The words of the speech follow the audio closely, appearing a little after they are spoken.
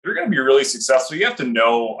be really successful, you have to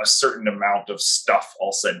know a certain amount of stuff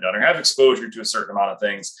all said and done, or have exposure to a certain amount of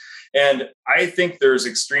things. And I think there's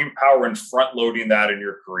extreme power in front loading that in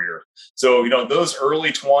your career. So, those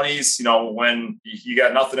early 20s, when you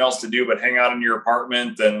got nothing else to do but hang out in your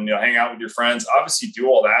apartment and, hang out with your friends, obviously do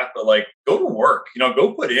all that, but go to work,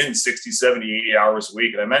 go put in 60, 70, 80 hours a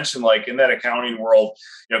week. And I mentioned in that accounting world,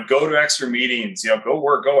 go to extra meetings, go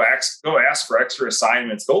work, go ask for extra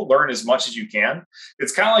assignments, go learn as much as you can.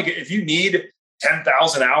 It's kind of like if you need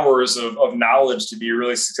 10,000 hours of knowledge to be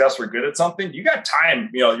really successful or good at something, you got time,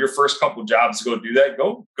 your first couple of jobs to go do that.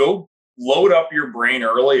 Go load up your brain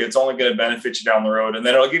early. It's only going to benefit you down the road. And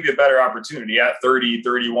then it'll give you a better opportunity at 30,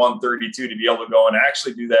 31, 32 to be able to go and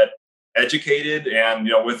actually do that educated and,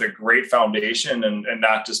 with a great foundation and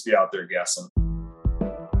not just be out there guessing.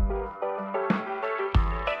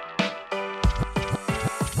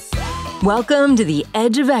 Welcome to the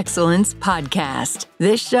Edge of Excellence podcast.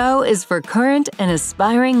 This show is for current and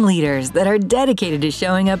aspiring leaders that are dedicated to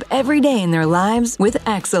showing up every day in their lives with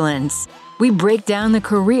excellence. We break down the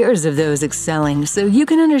careers of those excelling so you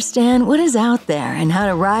can understand what is out there and how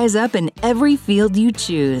to rise up in every field you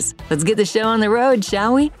choose. Let's get the show on the road,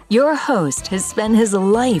 shall we? Your host has spent his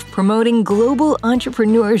life promoting global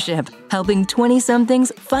entrepreneurship, helping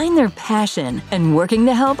 20-somethings find their passion, and working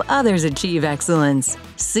to help others achieve excellence.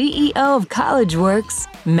 CEO of CollegeWorks,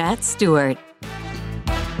 Matt Stewart.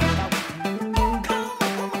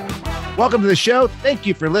 Welcome to the show. Thank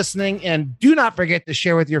you for listening. And do not forget to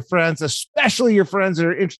share with your friends, especially your friends that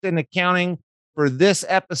are interested in accounting, for this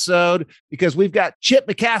episode, because we've got Chip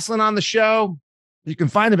McAslan on the show. You can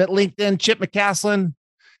find him at LinkedIn, Chip McAslan.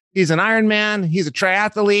 He's an Ironman. He's a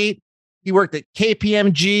triathlete. He worked at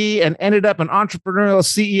KPMG and ended up an entrepreneurial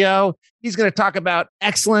CEO. He's going to talk about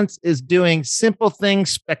excellence is doing simple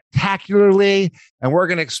things spectacularly. And we're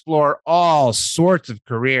going to explore all sorts of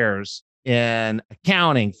careers in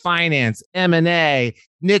accounting, finance, M&A,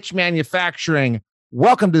 niche manufacturing.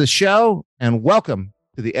 Welcome to the show and welcome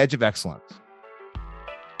to the Edge of Excellence.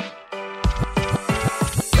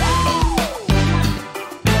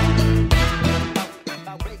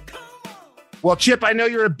 Well, Chip, I know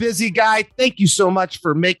you're a busy guy. Thank you so much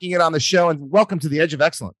for making it on the show and welcome to the Edge of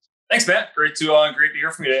Excellence. Thanks, Matt. Great to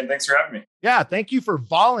hear from you today, and thanks for having me. Yeah, thank you for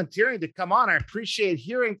volunteering to come on. I appreciate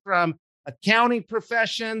hearing from accounting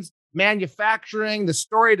professions, manufacturing, the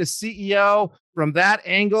story to CEO from that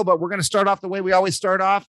angle. But we're going to start off the way we always start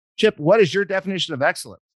off. Chip, what is your definition of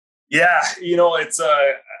excellence? Yeah, it's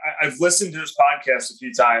I've listened to this podcast a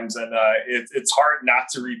few times, and it's hard not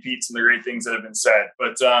to repeat some of the great things that have been said.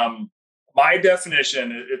 But my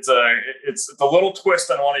definition, it's a little twist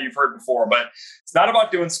on one you've heard before, but it's not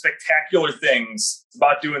about doing spectacular things. It's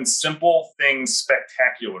about doing simple things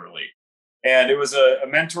spectacularly. And it was a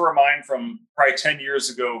mentor of mine from probably 10 years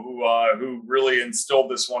ago who really instilled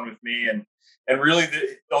this one with me. And really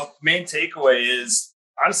the main takeaway is,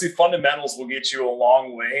 honestly, fundamentals will get you a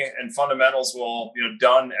long way, and fundamentals will,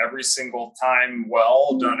 done every single time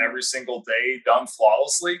well, done every single day, done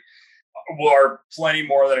flawlessly, are plenty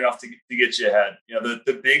more than enough to get you ahead.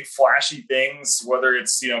 The big flashy things, whether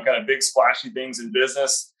it's, kind of big splashy things in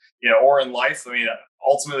business, or in life, I mean,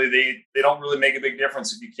 ultimately they don't really make a big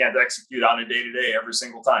difference if you can't execute on a day-to-day every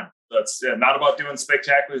single time. That's not about doing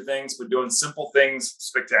spectacular things, but doing simple thing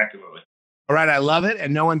spectacularly. All right. I love it.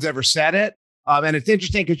 And no one's ever said it. And it's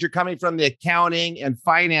interesting because you're coming from the accounting and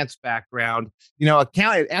finance background.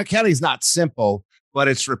 Accounting is not simple, but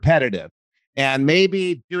it's repetitive. And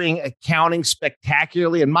maybe doing accounting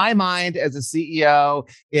spectacularly, in my mind as a CEO,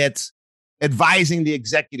 it's advising the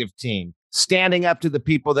executive team, standing up to the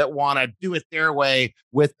people that want to do it their way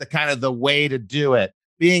with the kind of the way to do it,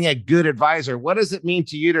 being a good advisor. What does it mean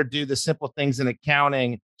to you to do the simple things in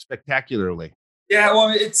accounting spectacularly? Yeah,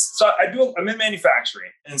 well, I'm in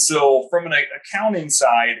manufacturing. And so from an accounting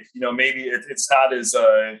side, maybe it's not as,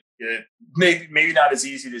 maybe not as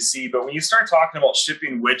easy to see, but when you start talking about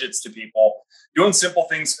shipping widgets to people, doing simple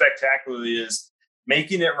things spectacularly is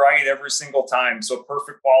making it right every single time. So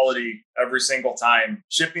perfect quality every single time,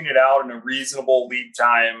 shipping it out in a reasonable lead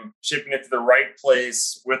time, shipping it to the right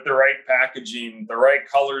place with the right packaging, the right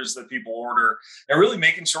colors that people order, and really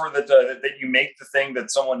making sure that you make the thing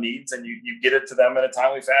that someone needs and you get it to them in a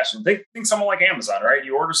timely fashion. Think someone like Amazon, right?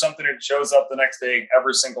 You order something and it shows up the next day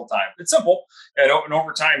every single time. It's simple. And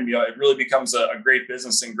over time, it really becomes a great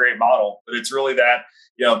business and great model. But it's really that,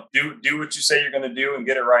 do what you say you're going to do and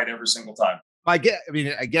get it right every single time. I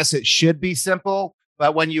guess it should be simple,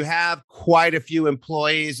 but when you have quite a few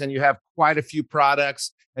employees and you have quite a few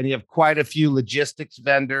products and you have quite a few logistics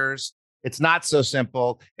vendors, it's not so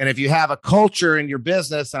simple. And if you have a culture in your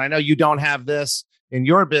business, and I know you don't have this in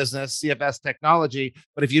your business, CFS technology.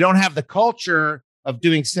 But if you don't have the culture of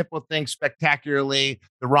doing simple things spectacularly,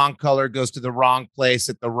 the wrong color goes to the wrong place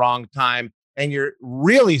at the wrong time, and you're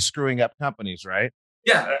really screwing up companies, right?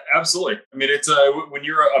 Yeah, absolutely. I mean, it's when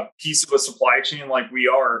you're a piece of a supply chain like we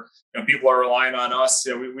are, people are relying on us.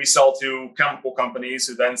 We sell to chemical companies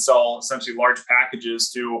who then sell essentially large packages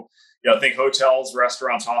to, think hotels,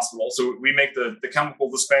 restaurants, hospitals. So we make the chemical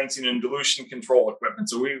dispensing and dilution control equipment.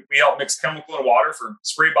 So we help mix chemical and water for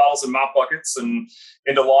spray bottles and mop buckets and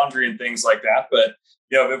into laundry and things like that. But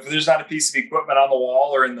if there's not a piece of equipment on the wall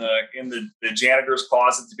or in the janitor's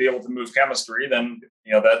closet to be able to move chemistry, then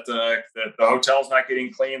that the hotel's not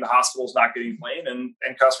getting clean, the hospital's not getting clean,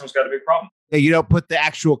 and customers got a big problem. Yeah, you don't put the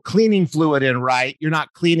actual cleaning fluid in right. You're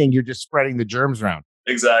not cleaning. You're just spreading the germs around.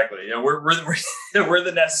 Exactly. Yeah, we're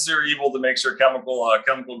the necessary evil to make sure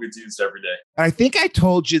chemical gets used every day. I think I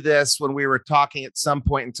told you this when we were talking at some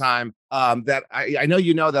point in time. That I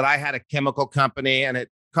know that I had a chemical company, and it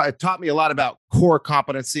taught me a lot about core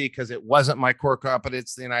competency because it wasn't my core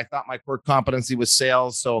competency. And I thought my core competency was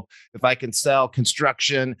sales. So if I can sell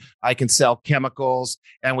construction, I can sell chemicals.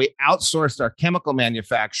 And we outsourced our chemical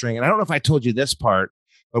manufacturing. And I don't know if I told you this part,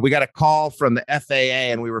 but we got a call from the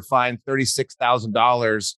FAA and we were fined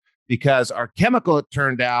 $36,000 because our chemical, it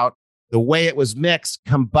turned out, the way it was mixed,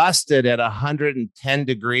 combusted at 110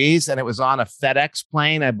 degrees. And it was on a FedEx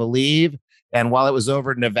plane, I believe. And while it was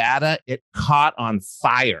over Nevada, it caught on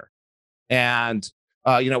fire. And,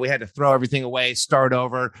 we had to throw everything away, start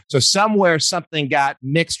over. So somewhere something got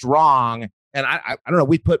mixed wrong. And I don't know,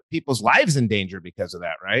 we put people's lives in danger because of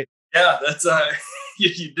that, right? Yeah, that's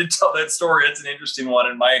you did tell that story. It's an interesting one.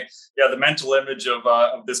 And the mental image of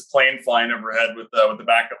this plane flying overhead with the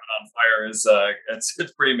back of it on fire is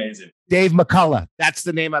it's pretty amazing. Dave McCullough, that's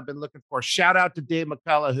the name I've been looking for. Shout out to Dave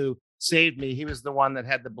McCullough, who saved me. He was the one that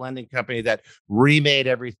had the blending company that remade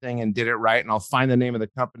everything and did it right. And I'll find the name of the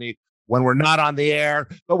company when we're not on the air,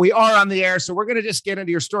 but we are on the air. So we're going to just get into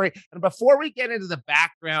your story. And before we get into the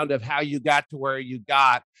background of how you got to where you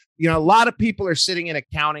got, a lot of people are sitting in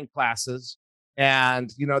accounting classes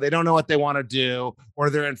and, they don't know what they want to do, or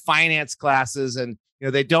they're in finance classes and,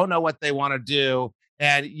 they don't know what they want to do.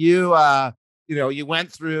 And you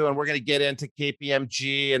went through, and we're going to get into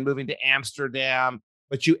KPMG and moving to Amsterdam,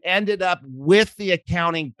 but you ended up with the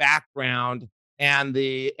accounting background and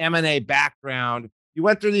the M&A background. You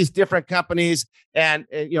went through these different companies and,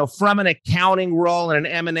 from an accounting role and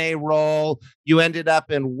an M&A role, you ended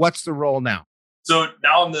up in what's the role now? So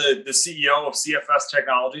now I'm the CEO of CFS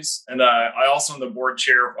Technologies. And I also am the board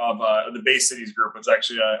chair of the Bay Cities Group. It's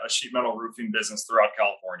actually a sheet metal roofing business throughout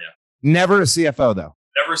California. Never a CFO, though.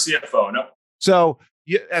 Never a CFO, no. So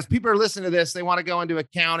as people are listening to this, they want to go into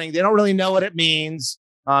accounting. They don't really know what it means.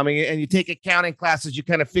 And you take accounting classes, you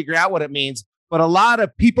kind of figure out what it means. But a lot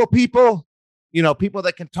of people, people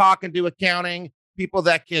that can talk and do accounting, people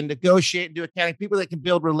that can negotiate and do accounting, people that can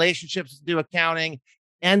build relationships and do accounting,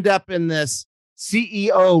 end up in this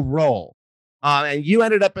CEO role. And you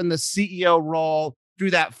ended up in the CEO role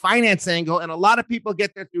through that finance angle. And a lot of people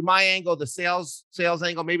get there through my angle, the sales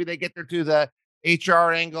angle. Maybe they get there through the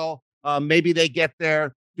HR angle. Maybe they get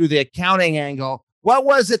there through the accounting angle. What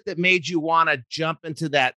was it that made you want to jump into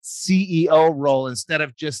that CEO role instead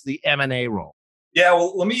of just the M&A role? Yeah,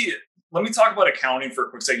 well, let me talk about accounting for a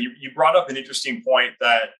quick second. You brought up an interesting point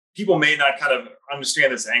that people may not kind of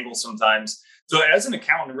understand this angle sometimes. So as an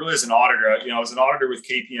accountant, really as an auditor, I was an auditor with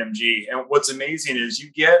KPMG. And what's amazing is you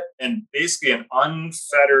get basically an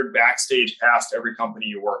unfettered backstage pass to every company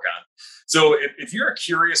you work on. So if you're a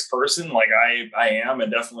curious person like I am and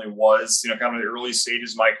definitely was, kind of the early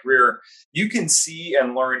stages of my career, you can see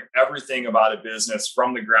and learn everything about a business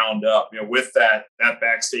from the ground up, with that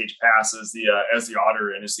backstage pass as the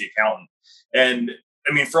auditor and as the accountant. And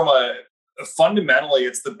I mean, fundamentally,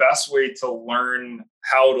 it's the best way to learn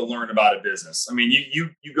how to learn about a business. I mean, you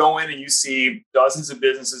go in and you see dozens of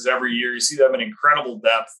businesses every year. You see them in incredible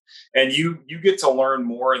depth, and you get to learn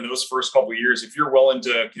more in those first couple of years if you're willing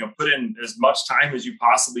to put in as much time as you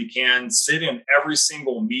possibly can. Sit in every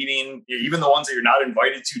single meeting, even the ones that you're not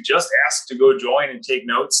invited to. Just ask to go join and take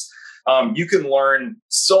notes. You can learn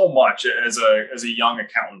so much as a young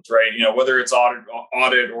accountant, right? Whether it's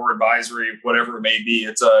audit or advisory, whatever it may be,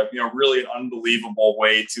 it's really an unbelievable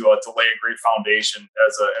way to lay a great foundation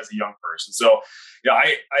as a young person. So,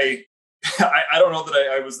 I don't know that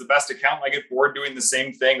I was the best accountant. I get bored doing the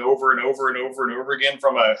same thing over and over and over and over again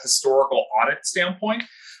from a historical audit standpoint.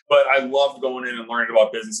 But I loved going in and learning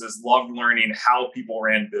about businesses, loved learning how people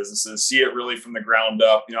ran businesses, see it really from the ground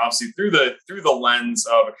up, obviously through the lens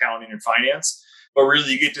of accounting and finance. but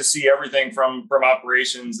really you get to see everything from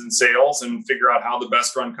operations and sales and figure out how the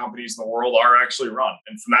best run companies in the world are actually run.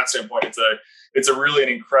 And from that standpoint, it's a really an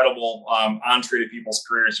incredible entree to people's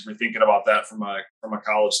careers if you're thinking about that from a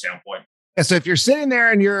college standpoint. And so if you're sitting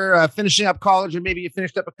there and you're finishing up college, or maybe you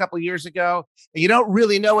finished up a couple of years ago, and you don't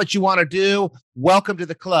really know what you want to do, welcome to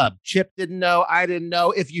the club. Chip didn't know. I didn't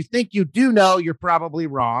know. If you think you do know, you're probably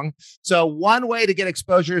wrong. So one way to get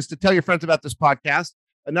exposure is to tell your friends about this podcast.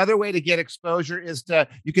 Another way to get exposure is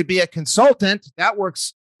you could be a consultant. That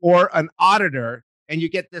works, or an auditor, and you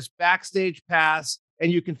get this backstage pass,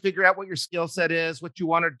 and you can figure out what your skill set is, what you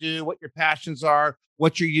want to do, what your passions are,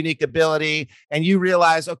 what's your unique ability. And you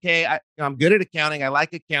realize, okay, I'm good at accounting. I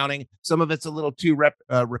like accounting. Some of it's a little too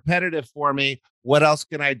repetitive for me. What else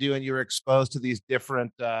can I do? And you're exposed to these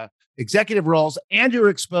different executive roles, and you're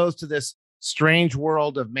exposed to this strange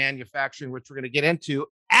world of manufacturing, which we're going to get into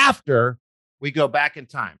after we go back in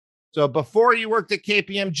time. So before you worked at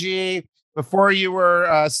KPMG, before you were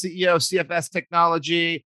CEO of CFS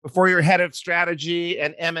Technology, before you're head of strategy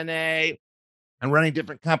and M&A and running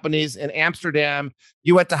different companies in Amsterdam,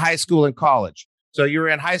 you went to high school and college. So you were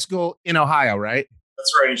in high school in Ohio, right?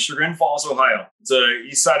 That's right, in Chagrin Falls, Ohio. It's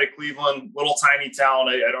east side of Cleveland, little tiny town.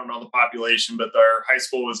 I don't know the population, but our high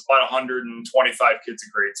school was about 125 kids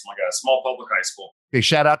a grade. So a small public high school. Okay,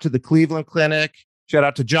 shout out to the Cleveland Clinic. Shout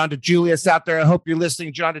out to John DeJulius out there. I hope you're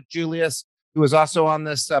listening, John DeJulius, who was also on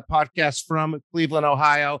this podcast from Cleveland,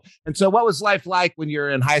 Ohio. And so what was life like when you were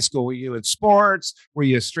in high school? Were you in sports? Were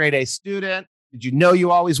you a straight A student? Did you know you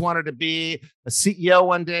always wanted to be a CEO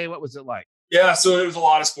one day? What was it like? Yeah, so it was a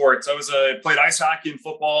lot of sports. I played ice hockey and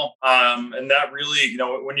football, and that really,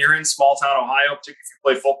 when you're in small town Ohio, particularly if you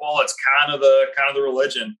play football, it's kind of the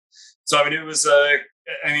religion. So it was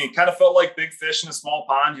kind of felt like big fish in a small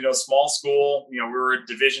pond. Small school. We were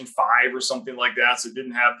Division 5 or something like that, so it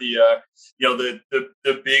didn't have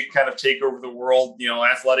the big kind of take over the world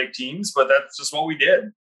athletic teams. But that's just what we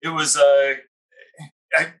did. It was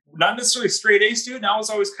not necessarily a straight A student. I was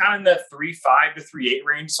always kind of in that 3.5 to 3.8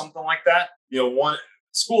 range, something like that. One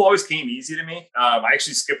school always came easy to me. I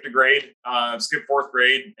actually skipped a grade, skipped 4th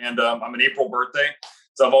grade, and I'm an April birthday,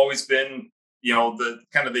 so I've always been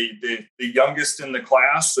the youngest in the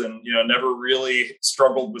class, and never really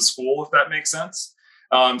struggled with school, if that makes sense.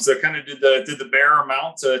 So kind of did the bare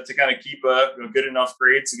amount to kind of keep a good enough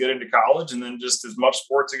grades to get into college, and then just as much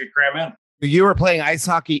sports I could cram in. You were playing ice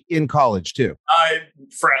hockey in college too.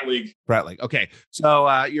 Frat league. Okay.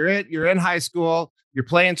 So you're in high school, you're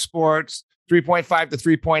playing sports, 3.5 to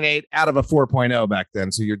 3.8 out of a 4.0 back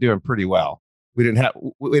then. So you're doing pretty well. We didn't have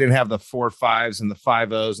the 4.5s and the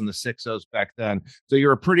 5.0s and the 6.0s back then. So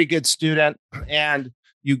you're a pretty good student, and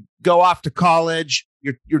you go off to college.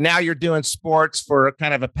 You're doing sports for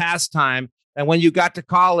kind of a pastime. And when you got to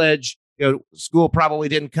college, school probably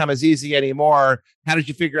didn't come as easy anymore. How did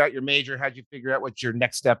you figure out your major? How did you figure out what your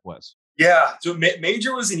next step was? Yeah, so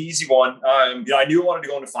major was an easy one. I knew I wanted to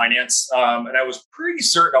go into finance, and I was pretty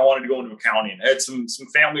certain I wanted to go into accounting. I had some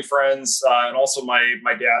family friends, and also my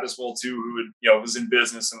dad as well too, who was in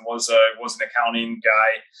business and was an accounting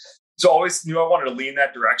guy. So I always knew I wanted to lean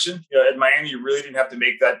that direction. At Miami, you really didn't have to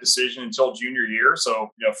make that decision until junior year. So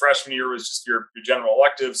freshman year was just your general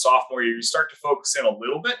elective. Sophomore year, you start to focus in a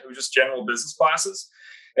little bit. It was just general business classes.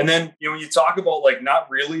 And then, when you talk about not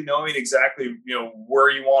really knowing exactly, where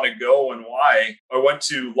you want to go and why, I went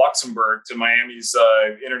to Luxembourg to Miami's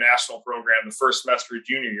international program the first semester of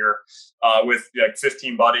junior year with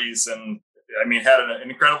 15 buddies, and had an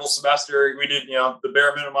incredible semester. We did, the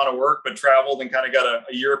bare minimum amount of work, but traveled and kind of got a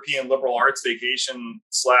European liberal arts vacation /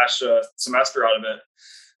 semester out of it.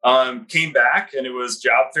 Came back, and it was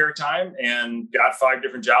job fair time, and got 5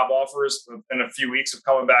 different job offers within a few weeks of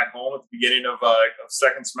coming back home at the beginning of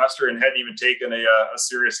second semester, and hadn't even taken a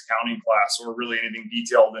serious accounting class or really anything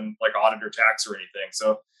detailed in audit or tax or anything.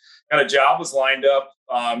 So kind of job was lined up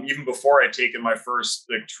even before I'd taken my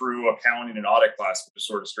first true accounting and audit class, which was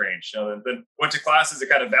sort of strange. Then went to classes that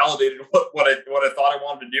kind of validated what I thought I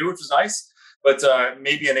wanted to do, which was nice, but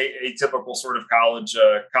maybe an atypical sort of college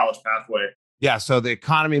pathway. Yeah, so the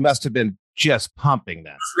economy must have been just pumping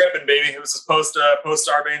then. It was ripping, baby. It was post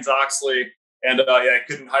Sarbanes-Oxley, and I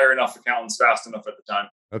couldn't hire enough accountants fast enough at the time.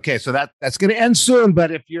 Okay, so that's going to end soon.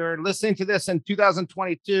 But if you're listening to this in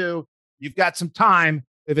 2022, you've got some time.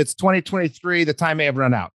 If it's 2023, the time may have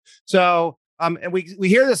run out. So, and we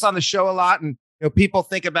hear this on the show a lot, and people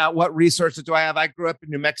think about what resources do I have. I grew up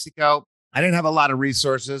in New Mexico. I didn't have a lot of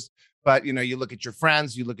resources, but you look at your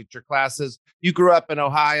friends, you look at your classes. You grew up in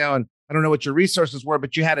Ohio, and I don't know what your resources were,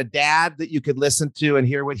 but you had a dad that you could listen to and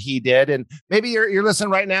hear what he did. And maybe you're listening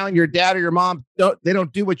right now and your dad or your mom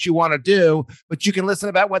don't do what you want to do, but you can listen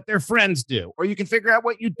about what their friends do, or you can figure out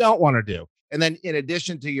what you don't want to do. And then in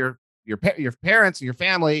addition to your parents and your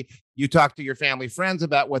family, you talk to your family friends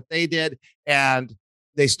about what they did, and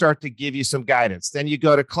they start to give you some guidance. Then you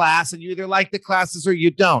go to class and you either like the classes or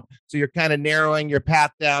you don't. So you're kind of narrowing your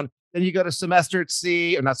path down. Then you go to semester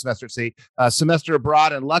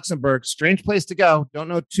abroad in Luxembourg. Strange place to go. Don't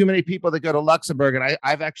know too many people that go to Luxembourg, and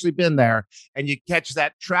I've actually been there. And you catch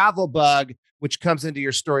that travel bug, which comes into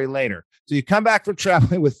your story later. So you come back from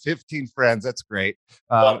traveling with 15 friends. That's great.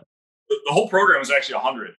 The whole program was actually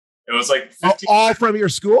 100. It was like 15. All from your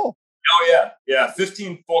school? Oh yeah.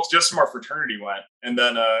 15 folks just from our fraternity went, and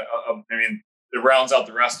then it rounds out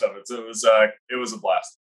the rest of it. So it was a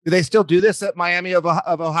blast. Do they still do this at Miami of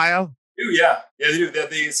Ohio? Yeah, they do.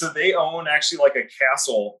 They own actually like a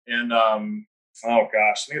castle in I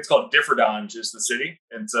think it's called Differdange is the city.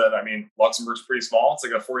 And Luxembourg's pretty small. It's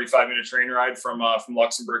like a 45-minute train ride from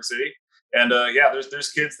Luxembourg City. And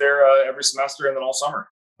there's kids there every semester and then all summer.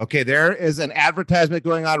 Okay, there is an advertisement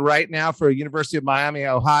going on right now for University of Miami,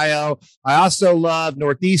 Ohio. I also love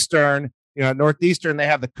Northeastern. Northeastern, they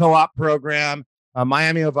have the co-op program.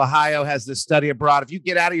 Miami of Ohio has this study abroad. If you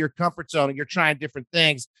get out of your comfort zone and you're trying different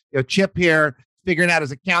things, Chip here figuring out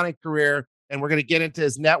his accounting career, and we're going to get into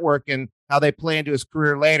his network and how they play into his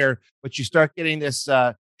career later. But you start getting this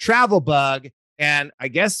travel bug. And I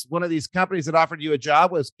guess one of these companies that offered you a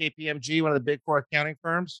job was KPMG, one of the big four accounting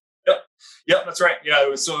firms. Yep, that's right. Yeah,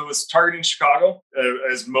 it was targeting Chicago,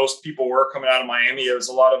 as most people were coming out of Miami. It was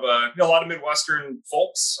a lot of Midwestern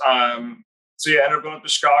folks. I ended up going up to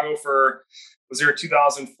Chicago was there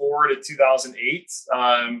 2004 to 2008.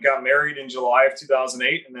 Got married in July of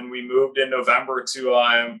 2008, and then we moved in November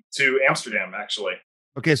to Amsterdam, actually.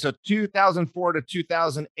 Okay, so 2004 to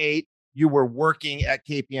 2008, you were working at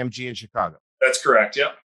KPMG in Chicago. That's correct.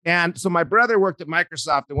 Yep. And so my brother worked at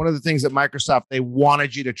Microsoft, and one of the things at Microsoft, they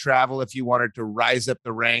wanted you to travel if you wanted to rise up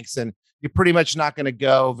the ranks, and you're pretty much not going to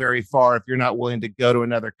go very far if you're not willing to go to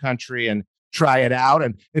another country and try it out.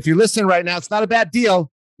 And if you're listening right now, it's not a bad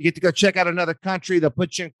deal. You get to go check out another country. They'll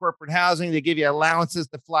put you in corporate housing. They give you allowances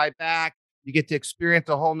to fly back. You get to experience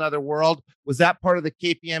a whole nother world. Was that part of the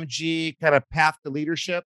KPMG kind of path to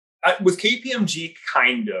leadership? With KPMG,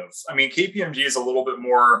 kind of. KPMG is a little bit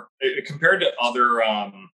more compared to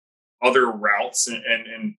other routes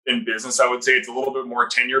in business. I would say it's a little bit more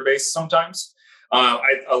tenure based sometimes. A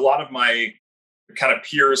lot of my kind of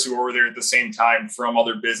peers who were there at the same time from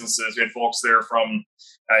other businesses, we had folks there from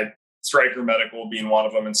Stryker Medical being one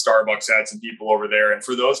of them, and Starbucks had some people over there. And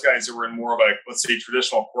for those guys who were in more of a, let's say,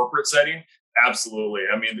 traditional corporate setting, absolutely.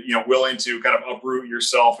 Willing to kind of uproot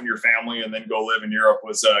yourself and your family and then go live in Europe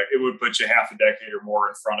it would put you half a decade or more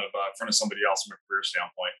in front of somebody else from a career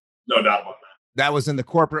standpoint. No doubt about that. That was in the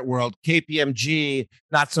corporate world. KPMG,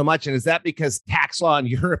 not so much. And is that because tax law in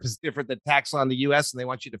Europe is different than tax law in the US, and they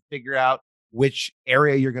want you to figure out which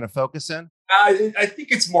area you're going to focus in? I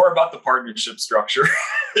think it's more about the partnership structure.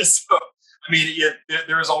 There's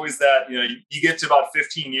always that, you get to about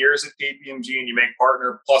 15 years at KPMG and you make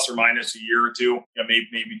partner plus or minus a year or two,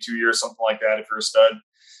 maybe 2 years, something like that if you're a stud.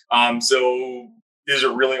 So does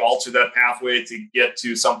it really alter that pathway to get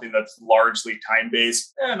to something that's largely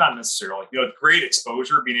time-based? Not necessarily. Great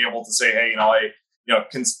exposure, being able to say, hey, I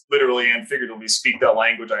can literally and figuratively speak that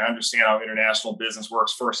language. I understand how international business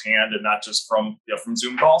works firsthand and not just from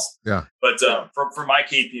Zoom calls. Yeah. But for my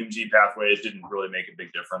KPMG pathway, it didn't really make a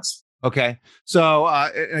big difference. Okay. So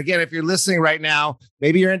again, if you're listening right now,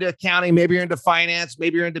 maybe you're into accounting, maybe you're into finance,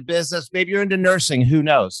 maybe you're into business, maybe you're into nursing, who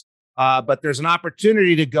knows? But there's an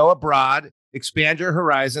opportunity to go abroad, expand your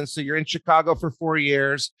horizons. So you're in Chicago for 4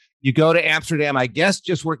 years. You go to Amsterdam, I guess,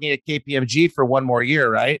 just working at KPMG for one more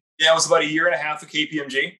year, right? Yeah, it was about a year and a half of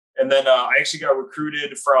KPMG. And then I actually got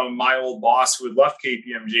recruited from my old boss who had left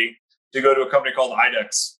KPMG to go to a company called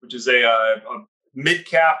IDEX, which is a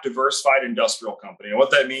mid-cap diversified industrial company. And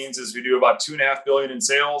what that means is we do about $2.5 billion in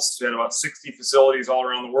sales. We had about 60 facilities all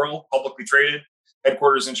around the world, publicly traded,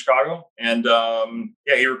 headquarters in Chicago. And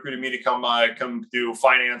he recruited me to come do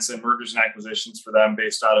finance and mergers and acquisitions for them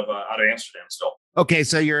based out of Amsterdam still. Okay,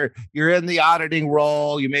 so you're in the auditing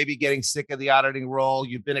role. You may be getting sick of the auditing role.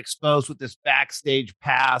 You've been exposed with this backstage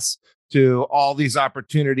pass to all these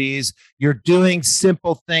opportunities. You're doing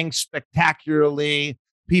simple things spectacularly.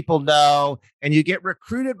 People know, and you get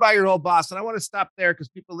recruited by your old boss. And I want to stop there because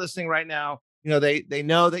people listening right now, they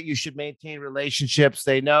know that you should maintain relationships.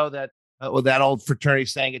 They know that that old fraternity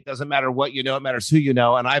saying, it doesn't matter what you know, it matters who you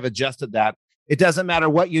know. And I've adjusted that. It doesn't matter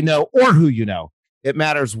what you know or who you know. It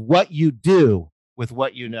matters what you do with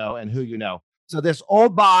what you know and who you know. So this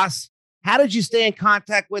old boss, how did you stay in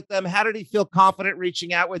contact with them? How did he feel confident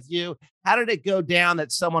reaching out with you? How did it go down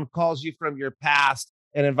that someone calls you from your past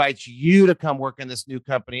and invites you to come work in this new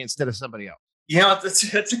company instead of somebody else? Yeah, that's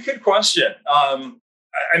a good question.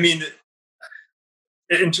 I mean,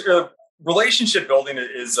 relationship building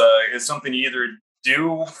is something you either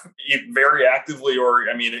do very actively, or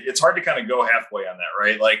I mean, it's hard to kind of go halfway on that,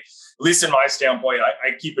 right? Like, at least in my standpoint,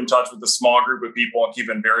 I keep in touch with a small group of people and keep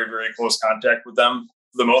in very, very close contact with them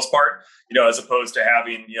for the most part, as opposed to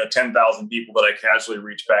having 10,000 people that I casually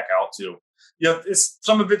reach back out to. It's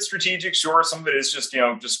some of it's strategic, sure. Some of it is just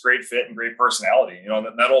just great fit and great personality.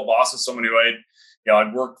 That old boss is someone who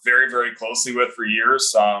I'd worked very, very closely with for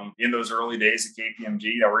years. In those early days at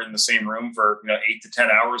KPMG, we're in the same room for 8 to 10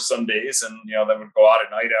 hours some days, and then would go out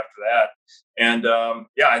at night after that. And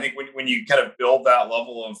I think when you kind of build that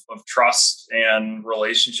level of trust and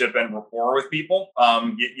relationship and rapport with people,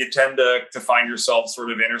 you tend to find yourself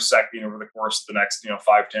sort of intersecting over the course of the next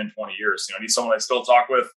 5, 10, 20 years. He's someone I still talk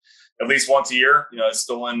with at least once a year.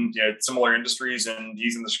 Still in similar industries, and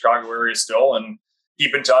he's in the Chicago area still, and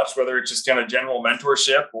keep in touch, whether it's just kind of general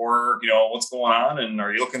mentorship or, what's going on and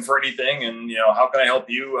are you looking for anything? And, how can I help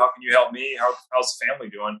you? How can you help me? How's the family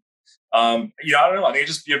doing? I don't know. I think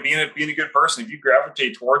just being a good person. If you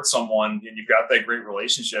gravitate towards someone and you've got that great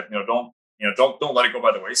relationship, don't let it go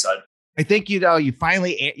by the wayside. I think, you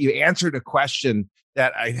finally, you answered a question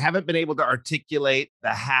that I haven't been able to articulate the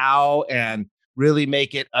how and really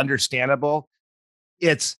make it understandable.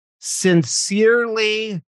 It's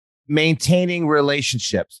sincerely maintaining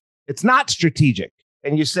relationships. It's not strategic.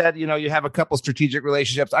 And you said, you have a couple strategic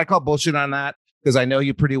relationships. I call bullshit on that because I know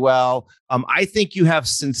you pretty well. I think you have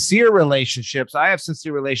sincere relationships. I have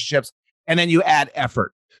sincere relationships. And then you add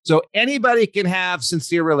effort. So anybody can have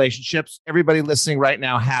sincere relationships. Everybody listening right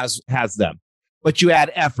now has them, but you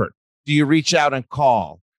add effort. Do you reach out and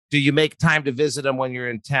call? Do you make time to visit them when you're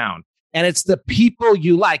in town? And it's the people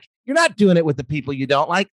you like. You're not doing it with the people you don't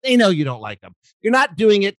like. They know you don't like them. You're not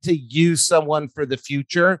doing it to use someone for the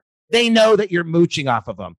future. They know that you're mooching off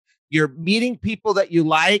of them. You're meeting people that you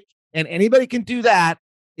like, and anybody can do that.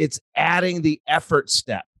 It's adding the effort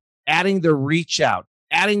step, adding the reach out,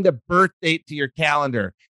 adding the birth date to your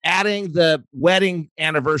calendar, adding the wedding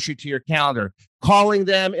anniversary to your calendar, calling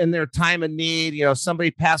them in their time of need. Somebody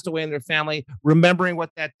passed away in their family, remembering what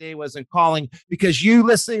that day was and calling, because you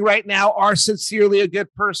listening right now are sincerely a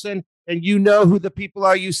good person and you know who the people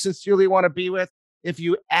are you sincerely want to be with. If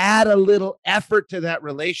you add a little effort to that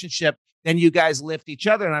relationship, then you guys lift each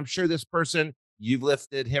other. And I'm sure this person, you've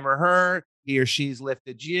lifted him or her, he or she's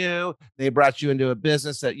lifted you. They brought you into a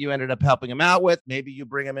business that you ended up helping them out with. Maybe you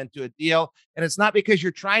bring them into a deal. And it's not because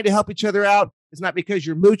you're trying to help each other out. It's not because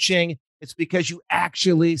you're mooching. It's because you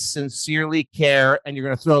actually sincerely care and you're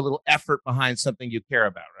going to throw a little effort behind something you care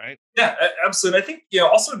about, right? Yeah, absolutely. I think,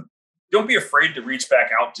 also don't be afraid to reach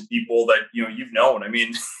back out to people that, you've known. I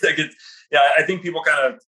mean, I think people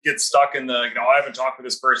kind of get stuck in the, I haven't talked to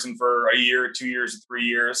this person for a year, 2 years, 3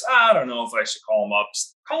 years. I don't know if I should call them up.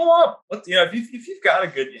 Just call them up. If you've got a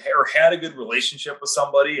good or had a good relationship with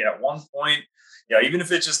somebody at one point, even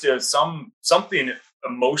if it's just something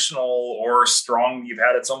emotional or strong you've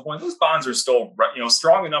had at some point, those bonds are still,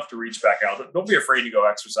 strong enough to reach back out. Don't be afraid to go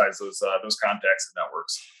exercise those contacts and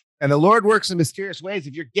networks. And the Lord works in mysterious ways.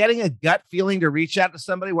 If you're getting a gut feeling to reach out to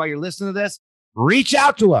somebody while you're listening to this, reach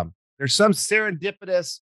out to them. There's some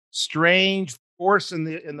serendipitous, strange force in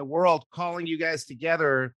the world calling you guys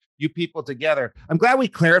together, you people together. I'm glad we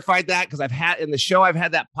clarified that because I've had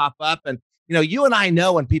that pop up. And you and I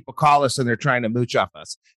know when people call us and they're trying to mooch off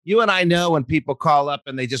us. You and I know when people call up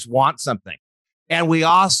and they just want something. And we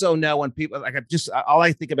also know when people, all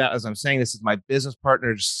I think about as I'm saying this is my business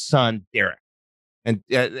partner's son, Derek. And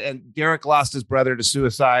Derek lost his brother to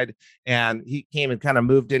suicide. And he came and kind of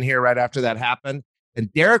moved in here right after that happened.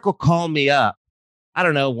 And Derek will call me up, I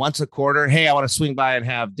don't know, once a quarter. Hey, I want to swing by and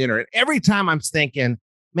have dinner. And every time I'm thinking,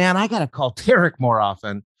 man, I got to call Derek more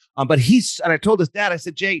often. But and I told his dad, I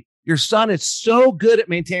said, Jay, your son is so good at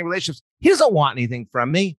maintaining relationships. He doesn't want anything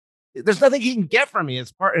from me. There's nothing he can get from me.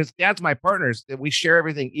 His dad's my partners that we share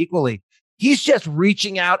everything equally. He's just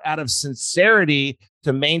reaching out of sincerity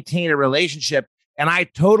to maintain a relationship. And I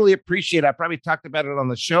totally appreciate it. I probably talked about it on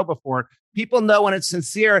the show before. People know when it's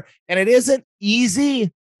sincere, and it isn't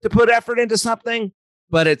easy to put effort into something,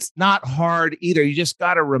 but it's not hard either. You just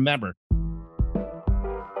got to remember.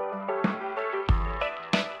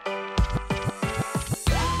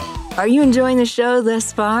 Are you enjoying the show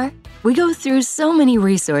thus far? We go through so many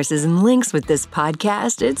resources and links with this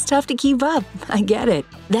podcast, it's tough to keep up. I get it.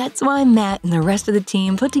 That's why Matt and the rest of the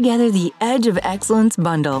team put together the Edge of Excellence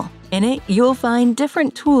bundle. In it, you'll find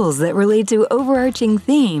different tools that relate to overarching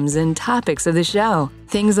themes and topics of the show.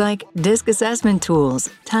 Things like DISC assessment tools,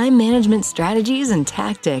 time management strategies and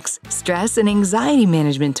tactics, stress and anxiety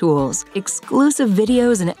management tools, exclusive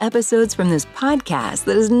videos and episodes from this podcast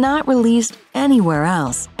that is not released anywhere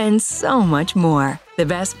else, and so much more. The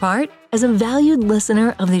best part? As a valued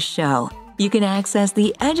listener of this show, you can access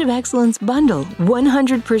the Edge of Excellence bundle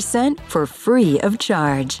 100% for free of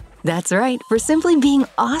charge. That's right, for simply being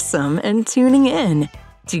awesome and tuning in.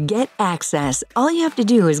 To get access, all you have to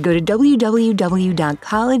do is go to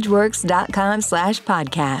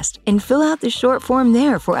www.collegeworks.com/podcast and fill out the short form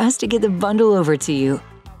there for us to get the bundle over to you.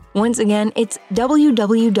 Once again, it's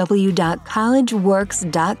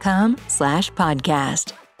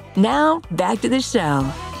www.collegeworks.com/podcast. Now, back to the show.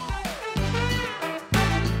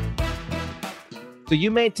 So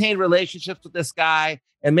you maintain relationships with this guy,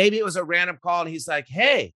 and maybe it was a random call and he's like,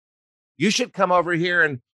 hey, you should come over here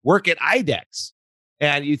and work at IDEX.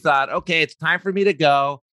 And you thought, okay, it's time for me to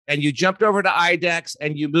go. And you jumped over to IDEX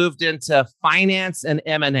and you moved into finance and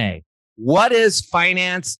M&A. What is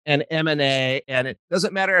finance and M&A? And it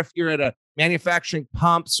doesn't matter if you're at a manufacturing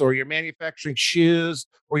pumps or you're manufacturing shoes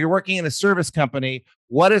or you're working in a service company.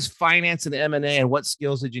 What is finance and M&A and what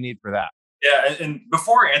skills did you need for that? Yeah. And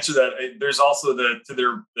before I answer that, there's also the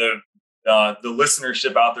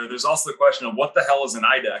listenership out there. There's also the question of what the hell is an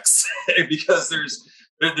IDEX? Because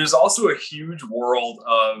there's also a huge world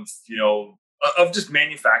of, of just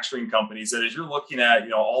manufacturing companies that as you're looking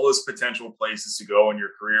at, all those potential places to go in your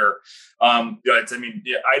career,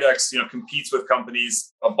 IDEX, competes with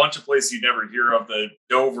companies, a bunch of places you never hear of, the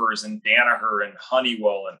Dovers and Danaher and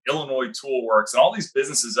Honeywell and Illinois Tool Works and all these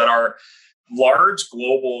businesses that are large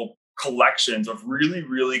global collections of really,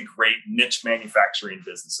 really great niche manufacturing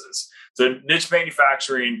businesses. So niche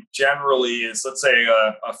manufacturing generally is, let's say,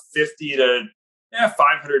 a $50 to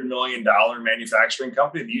 $500 million manufacturing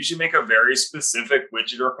company. They usually make a very specific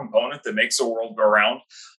widget or component that makes the world go round.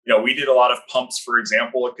 We did a lot of pumps, for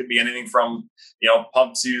example. It could be anything from,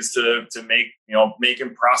 pumps used to make, make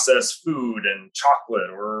and process food and chocolate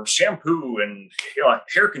or shampoo and,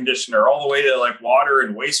 hair conditioner, all the way to like water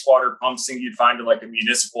and wastewater pumps, things you'd find in like a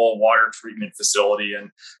municipal water treatment facility. And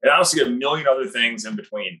honestly, a million other things in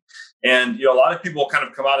between. And, a lot of people kind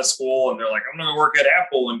of come out of school and they're like, I'm going to work at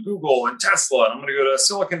Apple and Google and Tesla, and I'm going to go to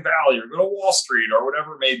Silicon Valley or go to Wall Street or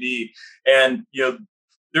whatever it may be. And,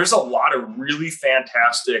 there's a lot of really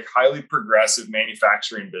fantastic, highly progressive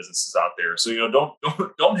manufacturing businesses out there. So,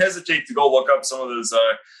 don't hesitate to go look up some of those,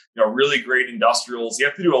 really great industrials. You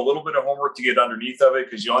have to do a little bit of homework to get underneath of it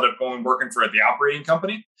because you'll end up working for the operating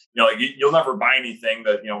company. You'll never buy anything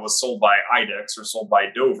that, was sold by IDEX or sold by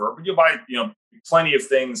Dover, but you'll buy, plenty of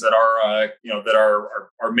things that are, that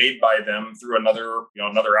are made by them through another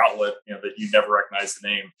outlet, that you never recognize the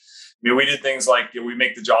name. We did things like, we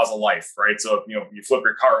make the jaws of life, right? So, you flip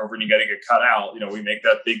your car over and you got to get cut out, we make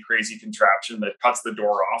that big, crazy contraption that cuts the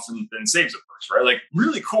door off and then saves a person, right? Like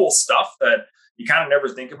really cool stuff that you kind of never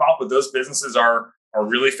think about, but those businesses are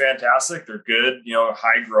really fantastic. They're good,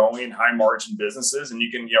 high growing, high margin businesses. And you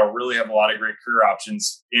can, really have a lot of great career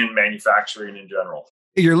options in manufacturing in general.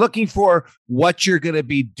 You're looking for what you're going to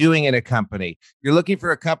be doing in a company. You're looking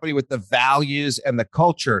for a company with the values and the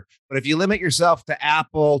culture. But if you limit yourself to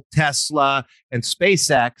Apple, Tesla, and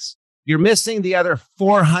SpaceX, you're missing the other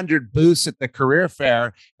 400 booths at the career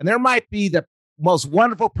fair. And there might be the most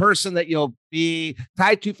wonderful person that you'll be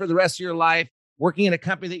tied to for the rest of your life, working in a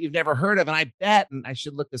company that you've never heard of. And I bet, and I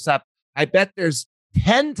should look this up, I bet there's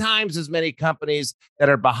 10 times as many companies that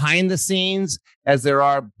are behind the scenes as there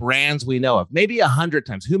are brands we know of, maybe 100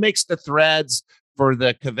 times. Who makes the threads for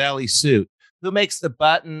the Cavelli suit? Who makes the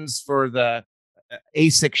buttons for the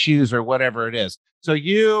ASIC shoes or whatever it is? So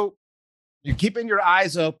you're keeping your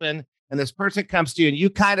eyes open and this person comes to you and you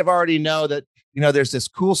kind of already know that, there's this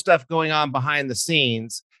cool stuff going on behind the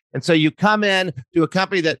scenes. And so you come in to a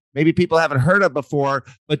company that maybe people haven't heard of before,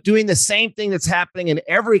 but doing the same thing that's happening in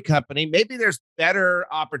every company. Maybe there's better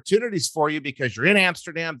opportunities for you because you're in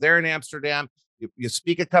Amsterdam, they're in Amsterdam. You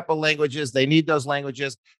speak a couple languages, they need those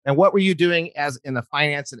languages. And what were you doing as in the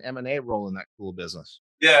finance and M&A role in that cool business?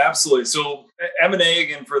 Yeah, absolutely. So M&A,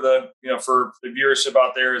 again, for the viewership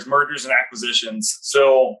out there, is mergers and acquisitions.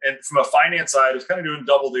 So, and from a finance side, I was kind of doing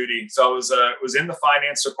double duty. So I was in the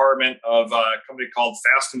finance department of a company called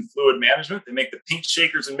Fast and Fluid Management. They make the paint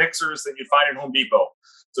shakers and mixers that you find in Home Depot.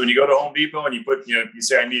 So when you go to Home Depot and you put, you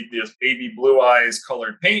say, I need this baby blue eyes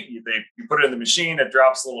colored paint, you put it in the machine, it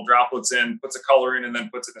drops little droplets in, puts a color in, and then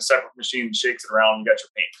puts it in a separate machine, shakes it around, and you got your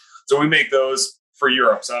paint. So we make those for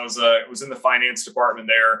Europe. So I was in the finance department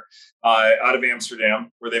there out of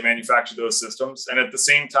Amsterdam, where they manufacture those systems. And at the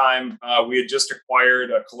same time, we had just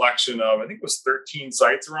acquired a collection of, I think it was 13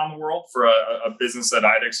 sites around the world for a business that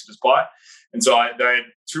IDEX just bought. And so I had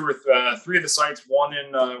three of the sites, one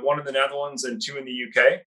in the Netherlands and two in the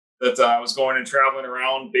UK. That I was going and traveling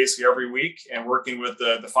around basically every week and working with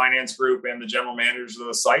the finance group and the general managers of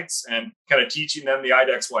those sites and kind of teaching them the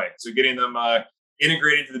IDEX way. So getting them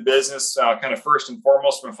integrated to the business, kind of first and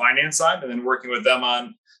foremost from a finance side, and then working with them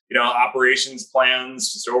on, operations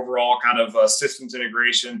plans, just overall kind of systems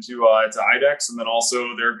integration to IDEX, and then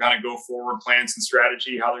also their kind of go forward plans and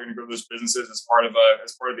strategy, how they're going to grow those businesses as part of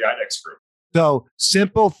the IDEX group. So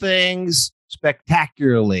simple things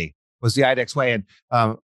spectacularly was the IDEX way.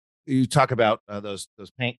 And you talk about those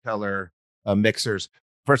paint color mixers.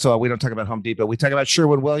 First of all, we don't talk about Home Depot. We talk about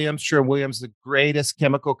Sherwin-Williams. Sherwin-Williams, the greatest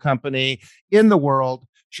chemical company in the world.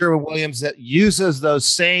 Sherwin-Williams that uses those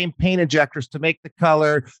same paint injectors to make the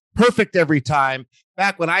color perfect every time.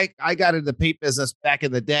 Back when I got into the paint business back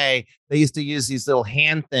in the day, they used to use these little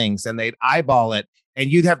hand things and they'd eyeball it.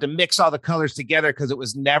 And you'd have to mix all the colors together because it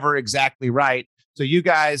was never exactly right. So you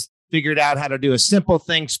guys figured out how to do a simple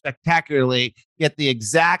thing spectacularly, get the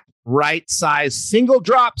exact right size, single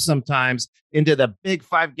drop sometimes into the big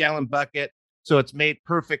 5-gallon bucket. So it's made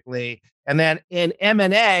perfectly. And then in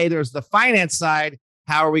M&A, there's the finance side.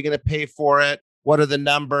 How are we going to pay for it? What are the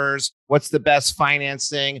numbers? What's the best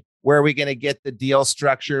financing? Where are we going to get the deal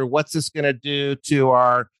structure? What's this going to do to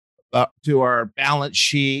our balance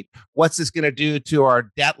sheet? What's this going to do to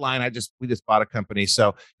our debt line? We just bought a company.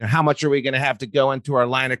 So how much are we going to have to go into our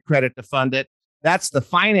line of credit to fund it? That's the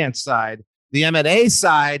finance side. The M&A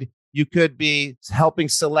side, you could be helping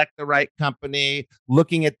select the right company,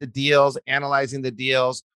 looking at the deals, analyzing the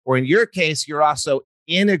deals, or in your case, you're also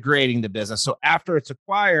integrating the business. So after it's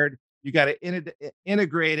acquired, you got to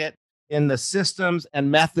integrate it in the systems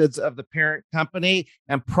and methods of the parent company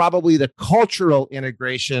and probably the cultural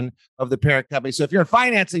integration of the parent company. So if you're in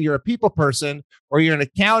finance and you're a people person, or you're in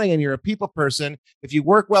accounting and you're a people person, if you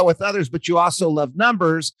work well with others, but you also love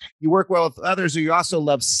numbers, you work well with others, or you also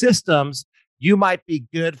love systems, you might be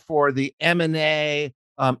good for the M&A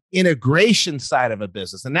integration side of a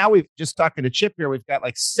business. And now we've just talking to Chip here, we've got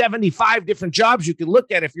like 75 different jobs you can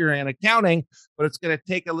look at if you're in accounting, but it's going to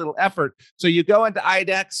take a little effort. So you go into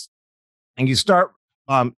IDEX and you start,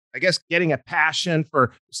 getting a passion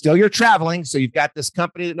for, still you're traveling. So you've got this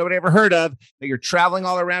company that nobody ever heard of, that you're traveling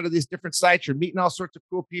all around to these different sites. You're meeting all sorts of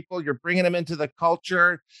cool people. You're bringing them into the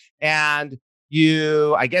culture, and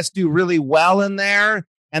you, do really well in there.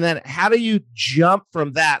 And then how do you jump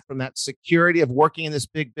from that security of working in this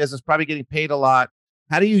big business, probably getting paid a lot?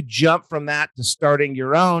 How do you jump from that to starting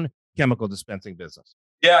your own chemical dispensing business?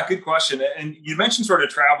 Yeah, good question. And you mentioned sort of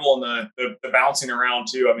travel and the bouncing around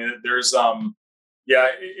too. I mean, there's,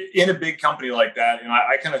 in a big company like that,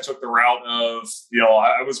 I kind of took the route of,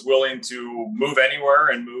 I was willing to move anywhere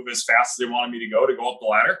and move as fast as they wanted me to go up the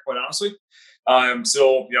ladder, quite honestly.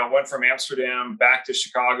 So, went from Amsterdam back to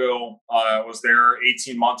Chicago, was there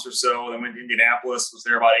 18 months or so, then went to Indianapolis, was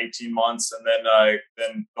there about 18 months. And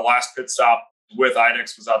then the last pit stop with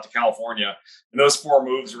IDEX was out to California. And those 4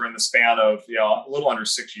 moves were in the span of, a little under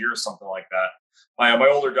 6 years, something like that. My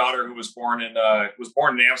older daughter, who was born in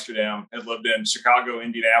Amsterdam, had lived in Chicago,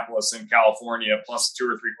 Indianapolis, and California, plus 2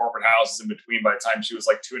 or 3 corporate houses in between by the time she was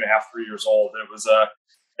like 2.5, 3 years old. And it was,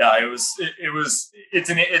 I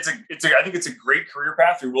think it's a great career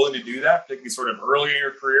path. You're willing to do that, particularly sort of early in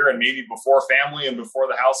your career and maybe before family and before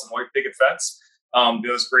the house and white picket fence.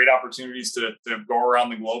 There's great opportunities to go around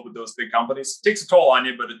the globe with those big companies. It takes a toll on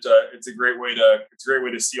you, but it's a great way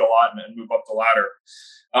to see a lot and move up the ladder.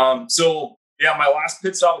 My last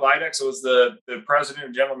pit stop with IDEX, I was the president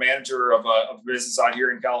and general manager of a business out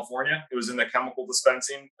here in California. It was in the chemical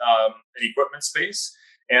dispensing and equipment space.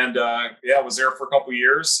 And I was there for a couple of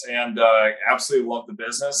years and absolutely loved the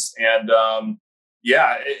business. And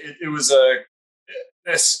it was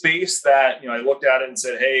a space that, I looked at it and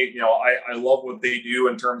said, hey, I love what they do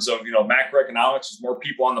in terms of, macroeconomics. There's more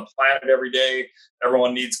people on the planet every day.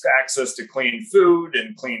 Everyone needs access to clean food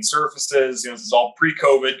and clean surfaces. This is all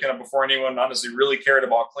pre-COVID, kind of before anyone honestly really cared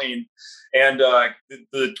about clean. And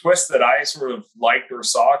the twist that I sort of liked or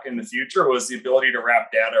saw in the future was the ability to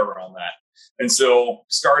wrap data around that. And so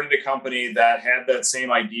started a company that had that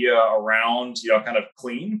same idea around, kind of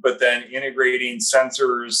clean, but then integrating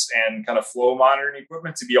sensors and kind of flow monitoring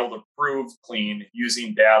equipment to be able to prove clean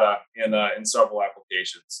using data in several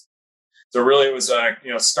applications. So really it was,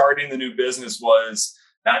 starting the new business was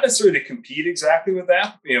not necessarily to compete exactly with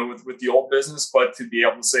that, with the old business, but to be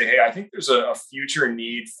able to say, hey, I think there's a future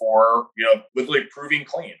need for, literally proving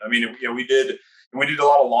clean. I mean, we did a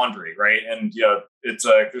lot of laundry, right? And it's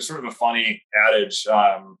there's sort of a funny adage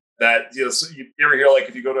that so you ever hear, like,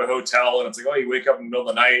 if you go to a hotel and it's like, oh, you wake up in the middle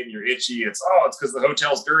of the night and you're itchy. It's because the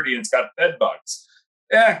hotel's dirty and it's got bed bugs.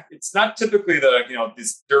 Yeah, it's not typically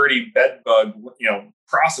this dirty bed bug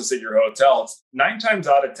process at your hotel. It's 9 times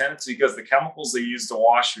out of 10 it's because the chemicals they use to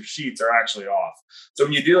wash your sheets are actually off. So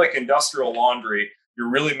when you do like industrial laundry, you're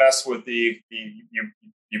really messing with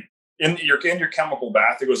in your chemical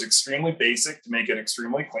bath. It goes extremely basic to make it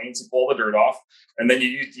extremely clean, to pull the dirt off. And then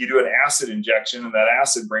you do an acid injection, and that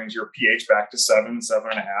acid brings your pH back to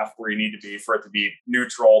 7.5, where you need to be for it to be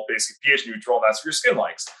neutral, basically pH neutral. And that's what your skin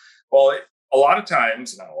likes. Well, a lot of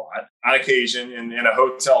times, not a lot, on occasion in a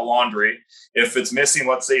hotel laundry, if it's missing,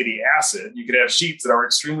 let's say, the acid, you could have sheets that are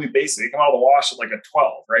extremely basic. They come out of the wash at like a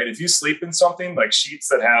 12, right? If you sleep in something like sheets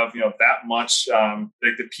that have, that much,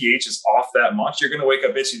 like the pH is off that much, you're going to wake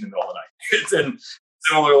up itchy in the middle of the night. And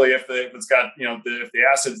similarly, if it's got, if the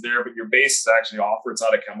acid's there, but your base is actually off or it's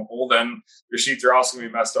not a chemical, then your sheets are also going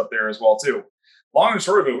to be messed up there as well, too. Long and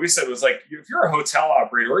short of it, we said was like, if you're a hotel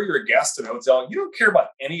operator or you're a guest at a hotel, you don't care about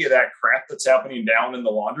any of that crap that's happening down in the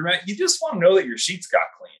laundromat. You just want to know that your sheets got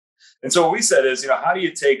clean. And so what we said is, how do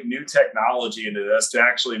you take new technology into this to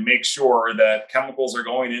actually make sure that chemicals are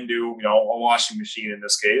going into, a washing machine in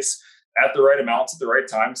this case, at the right amounts at the right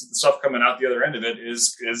times, so the stuff coming out the other end of it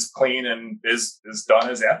is clean and is done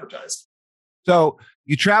as advertised. So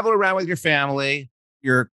you travel around with your family,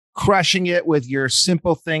 you're crushing it with your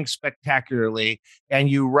simple things spectacularly, and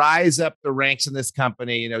you rise up the ranks in this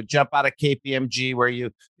company, jump out of KPMG where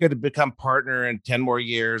you could have become partner in 10 more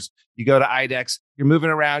years. You go to IDEX, you're moving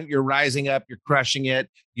around, you're rising up, you're crushing it,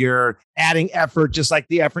 you're adding effort, just like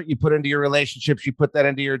the effort you put into your relationships, you put that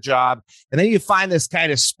into your job. And then you find this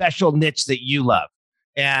kind of special niche that you love.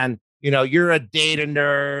 And, you're a data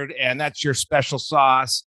nerd and that's your special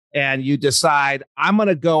sauce. And you decide, I'm going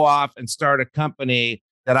to go off and start a company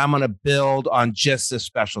that I'm going to build on just this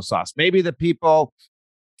special sauce. Maybe the people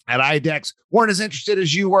at IDEX weren't as interested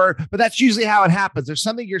as you were, but that's usually how it happens. There's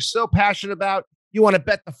something you're so passionate about. You want to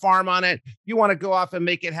bet the farm on it. You want to go off and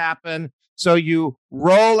make it happen. So you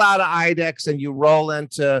roll out of IDEX and you roll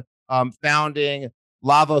into founding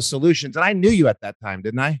Lavo Solutions. And I knew you at that time,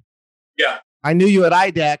 didn't I? Yeah. I knew you at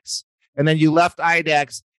IDEX, and then you left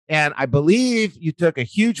IDEX. And I believe you took a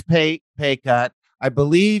huge pay cut. I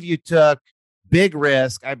believe you took big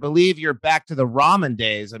risk. I believe you're back to the ramen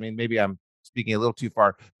days. I mean, maybe I'm speaking a little too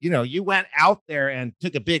far. You went out there and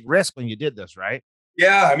took a big risk when you did this, right?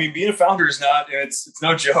 Yeah, I mean, being a founder is it's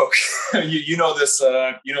no joke. you know this,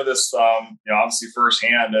 obviously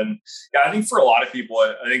firsthand. And yeah, I think for a lot of people,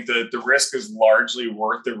 I think the risk is largely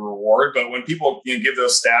worth the reward. But when people give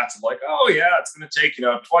those stats of like, oh yeah, it's going to take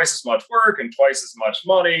twice as much work and twice as much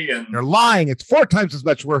money, and they're lying. It's 4 times as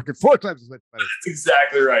much work and 4 times as much money. That's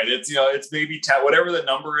exactly right. It's it's maybe 10, whatever the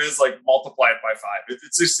number is, like multiply it by 5.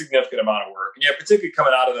 It's a significant amount of work, and yeah, particularly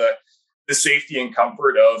coming out of the safety and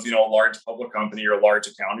comfort of a large public company or a large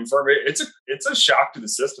accounting firm. It's a shock to the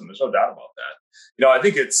system. There's no doubt about that. I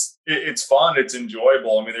think it's fun. It's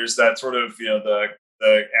enjoyable. I mean, there's that sort of the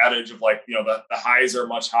adage of like the highs are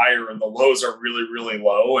much higher and the lows are really, really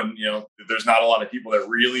low, and there's not a lot of people that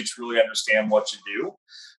really truly understand what you do.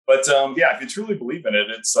 But yeah, if you truly believe in it,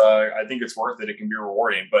 it's I think it's worth it. It can be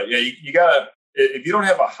rewarding. But yeah, you gotta. If you don't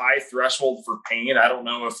have a high threshold for pain, I don't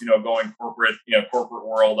know if, going corporate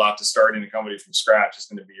world off to starting a company from scratch is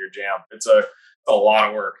going to be your jam. It's a lot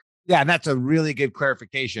of work. Yeah. And that's a really good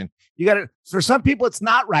clarification. You got to, for some people, it's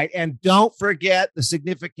not right. And don't forget the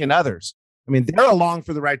significant others. I mean, they're along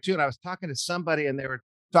for the ride too. And I was talking to somebody and they were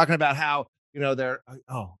talking about how, they're,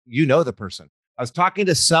 the person. I was talking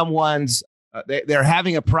to someone's, they're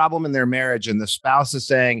having a problem in their marriage and the spouse is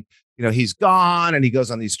saying, he's gone and he goes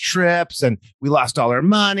on these trips and we lost all our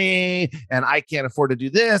money and I can't afford to do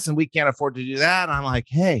this and we can't afford to do that. And I'm like,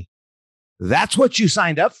 hey, that's what you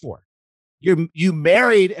signed up for. you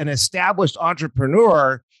married an established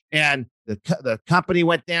entrepreneur, and the company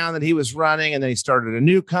went down that he was running, and then he started a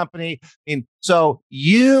new company. So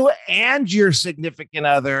you and your significant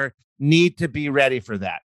other need to be ready for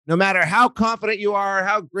that. No matter how confident you are,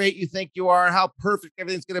 how great you think you are, how perfect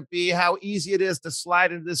everything's going to be, how easy it is to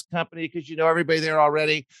slide into this company because you know everybody there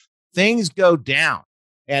already, things go down.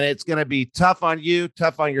 And it's going to be tough on you,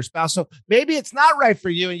 tough on your spouse. So maybe it's not right for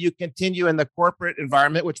you and you continue in the corporate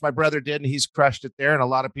environment, which my brother did, and he's crushed it there. And a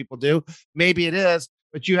lot of people do. Maybe it is,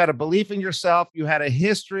 but you had a belief in yourself. You had a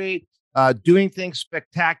history doing things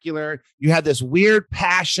spectacular. You had this weird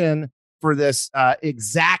passion for this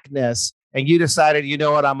exactness. And you decided, you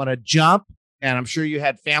know what, I'm going to jump. And I'm sure you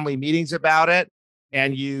had family meetings about it.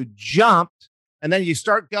 And you jumped. And then you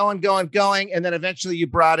start going. And then eventually you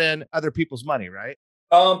brought in other people's money, right?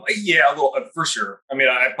 Yeah, well, for sure. I mean,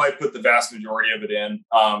 I probably put the vast majority of it in,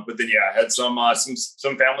 but then I had some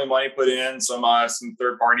family money put in, some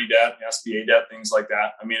third party debt, SBA debt, things like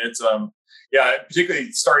that. I mean, it's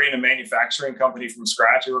particularly starting a manufacturing company from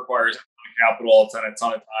scratch, it requires capital, a ton of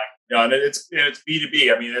time. And it's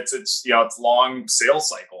B2B. I mean, it's long sales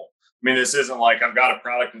cycle. I mean, this isn't like I've got a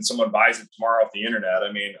product and someone buys it tomorrow off the internet.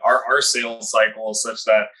 I mean, our sales cycle is such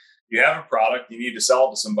that you have a product, you need to sell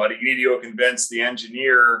it to somebody. You need to go convince the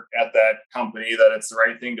engineer at that company that it's the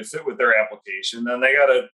right thing to fit with their application. Then they got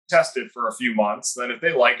to test it for a few months. Then if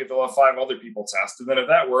they like it, they'll have 5 other people test it. Then if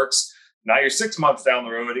that works, now you're 6 months down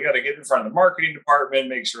the road. You got to get in front of the marketing department,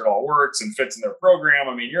 make sure it all works and fits in their program.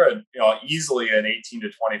 I mean, you're easily an 18 to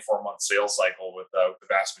 24 month sales cycle with the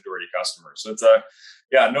vast majority of customers. So it's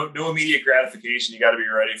no immediate gratification. You got to be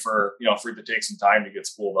ready for it to take some time to get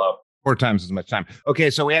spooled up. 4 times as much time. Okay,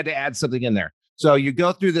 so we had to add something in there. So you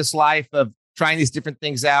go through this life of trying these different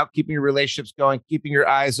things out, keeping your relationships going, keeping your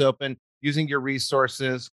eyes open, using your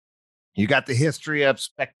resources. You got the history of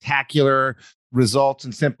spectacular results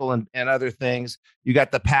and simple and other things. You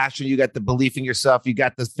got the passion, you got the belief in yourself, you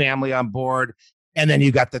got the family on board, and then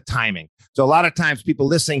you got the timing. So a lot of times people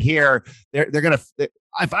listening here, they're going to,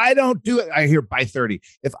 if I don't do it, I hear by 30.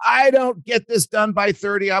 If I don't get this done by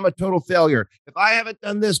 30, I'm a total failure. If I haven't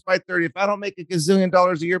done this by 30, if I don't make $1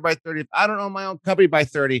 gazillion a year by 30, if I don't own my own company by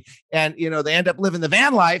 30, and they end up living the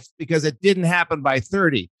van life because it didn't happen by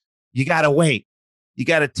 30. You got to wait. You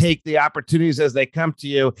got to take the opportunities as they come to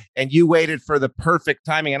you, and you waited for the perfect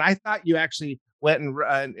timing. And I thought you actually went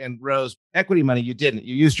and rose equity money. You didn't.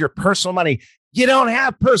 You used your personal money. You don't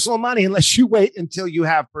have personal money unless you wait until you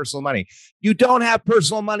have personal money. You don't have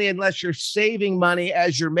personal money unless you're saving money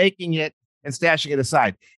as you're making it and stashing it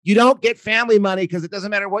aside. You don't get family money because it doesn't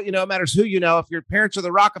matter what you know, it matters who you know. If your parents are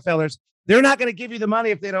the Rockefellers, they're not going to give you the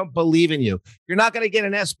money if they don't believe in you. You're not going to get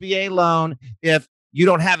an SBA loan if you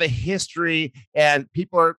don't have a history and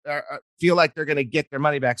people feel like they're going to get their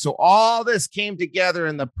money back. So all this came together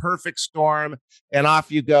in the perfect storm, and off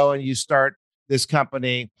you go and you start this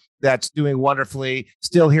company that's doing wonderfully,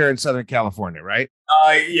 still here in Southern California, right?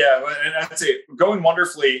 Yeah, and I'd say going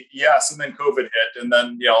wonderfully, yes. And then COVID hit, and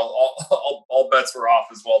then all bets were off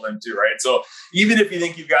as well then too, right? So even if you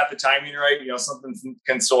think you've got the timing right, something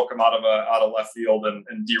can still come out of left field and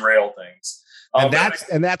derail things.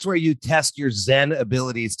 And that's where you test your Zen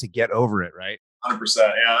abilities to get over it, right? 100%.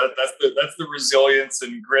 Yeah, that's the resilience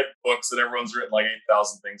and grit books that everyone's written like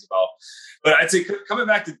 8,000 things about. But I'd say coming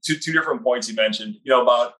back to two different points you mentioned,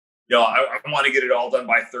 about I want to get it all done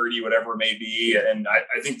by 30, whatever it may be. And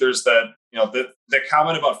I think there's that, the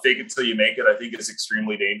comment about fake it till you make it, I think is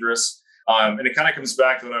extremely dangerous. And it kind of comes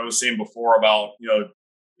back to what I was saying before about,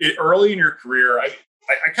 early in your career,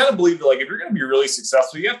 I kind of believe that if you're going to be really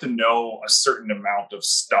successful, you have to know a certain amount of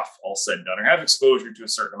stuff all said and done, or have exposure to a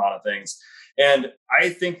certain amount of things. And I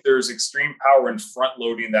think there's extreme power in front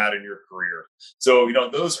loading that in your career. So,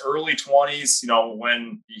 those early 20s,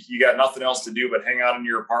 when you got nothing else to do but hang out in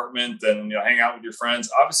your apartment and, hang out with your friends,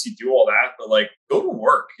 obviously do all that, but go to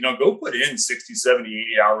work, go put in 60, 70,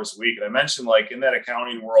 80 hours a week. And I mentioned in that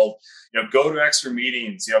accounting world, go to extra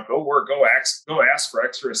meetings, go work, go ask for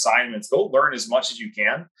extra assignments, go learn as much as you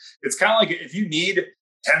can. It's kind of like if you need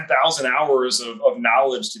 10,000 hours of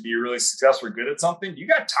knowledge to be really successful or good at something, you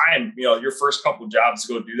got time, your first couple of jobs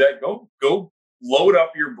to go do that. Go load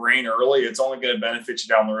up your brain early. It's only going to benefit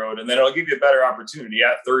you down the road. And then it'll give you a better opportunity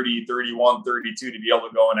at 30, 31, 32 to be able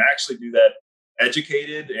to go and actually do that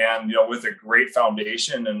educated and, with a great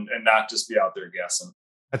foundation and not just be out there guessing.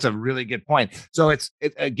 That's a really good point. So it's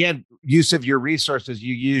again, use of your resources.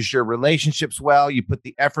 You use your relationships well. You put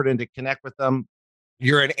the effort in to connect with them.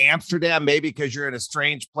 You're in Amsterdam, maybe because you're in a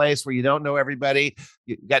strange place where you don't know everybody.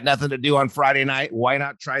 You got nothing to do on Friday night. Why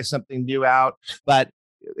not try something new out? But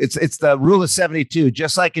It's the rule of 72.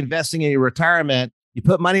 Just like investing in your retirement, you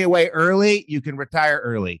put money away early, you can retire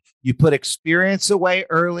early. You put experience away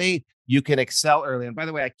early, you can excel early. And by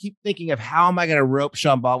the way, I keep thinking of how am I going to rope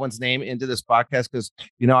Sean Baldwin's name into this podcast? Because,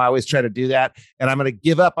 I always try to do that. And I'm going to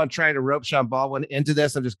give up on trying to rope Sean Baldwin into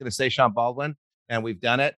this. I'm just going to say Sean Baldwin, and we've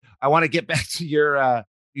done it. I want to get back to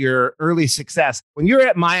your early success. When you were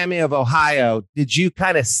at Miami of Ohio, did you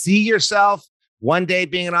kind of see yourself one day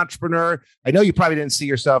being an entrepreneur? I know you probably didn't see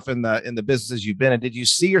yourself in the businesses you've been in. Did you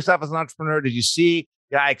see yourself as an entrepreneur? Did you see,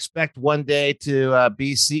 I expect one day to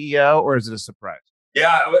be CEO, or is it a surprise? Yeah,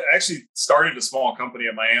 I actually started a small company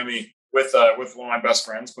in Miami with one of my best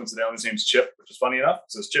friends. Coincidentally, his name's Chip, which is funny enough.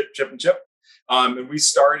 So it's Chip and Chip. And we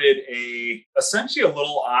started essentially a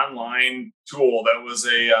little online tool that was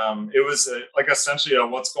like essentially a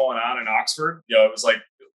what's going on in Oxford. It was like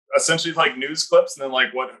essentially like news clips, and then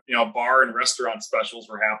like what bar and restaurant specials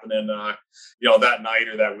were happening that night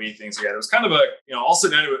or that week, things like that. It was kind of also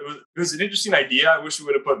it was an interesting idea. I wish we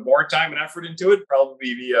would have put more time and effort into it. Probably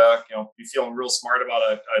be feeling real smart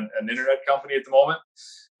about an internet company at the moment.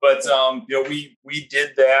 But we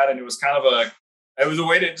did that, and it was kind of it was a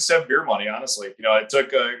way to just have beer money, honestly. It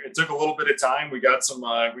took a little bit of time. We got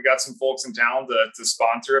some folks in town to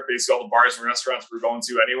sponsor it, basically all the bars and restaurants we were going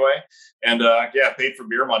to anyway. And paid for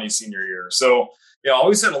beer money senior year. So, I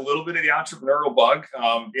always had a little bit of the entrepreneurial bug.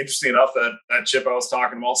 Interesting enough, that Chip I was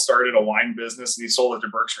talking about started a wine business, and he sold it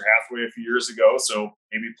to Berkshire Hathaway a few years ago. So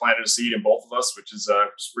maybe planted a seed in both of us, which is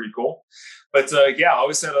pretty cool. But I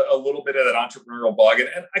always had a little bit of that entrepreneurial bug.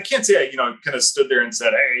 And I can't say I kind of stood there and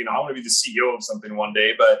said, hey, I want to be the CEO of something one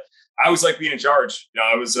day. But I always like being in charge.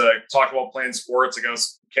 I was talking about playing sports. Like I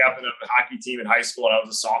was captain of a hockey team in high school, and I was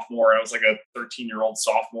a sophomore. I was like a 13-year-old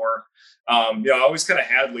sophomore. I always kind of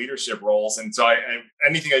had leadership roles. And so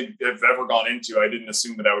anything I've ever gone into, I didn't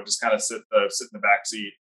assume that I would just kind of sit in the back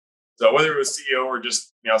seat. So whether it was CEO or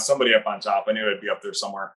just, somebody up on top, I knew I'd be up there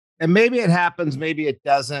somewhere. And maybe it happens, maybe it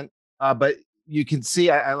doesn't. But you can see,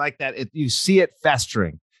 I like that. You see it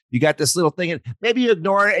festering. You got this little thing, and maybe you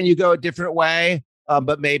ignore it and you go a different way,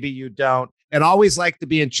 but maybe you don't. And always like to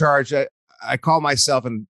be in charge. I call myself,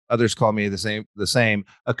 and others call me the same,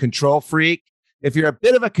 a control freak. If you're a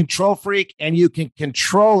bit of a control freak and you can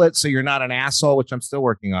control it so you're not an asshole, which I'm still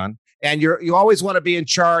working on, and you always want to be in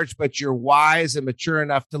charge, but you're wise and mature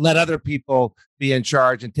enough to let other people be in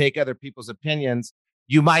charge and take other people's opinions,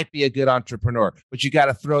 you might be a good entrepreneur. But you got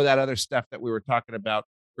to throw that other stuff that we were talking about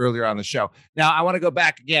earlier on the show. Now, I want to go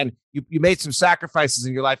back again. You made some sacrifices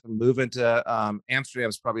in your life, and moving to Amsterdam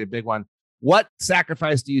is probably a big one. What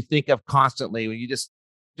sacrifice do you think of constantly when you just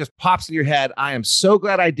pops in your head? I am so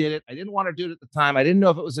glad I did it. I didn't want to do it at the time. I didn't know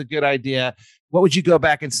if it was a good idea. What would you go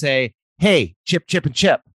back and say, hey, Chip,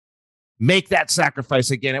 make that sacrifice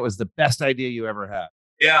again? It was the best idea you ever had.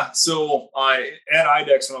 Yeah. So at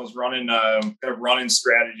IDEX, when I was running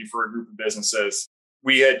strategy for a group of businesses,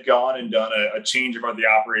 we had gone and done a change about the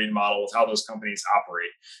operating model with how those companies operate.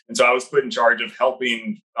 And so I was put in charge of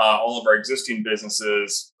helping all of our existing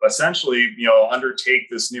businesses essentially, undertake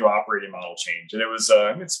this new operating model change. And it was,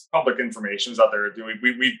 it's public information. It's out there.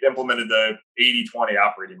 We implemented the 80-20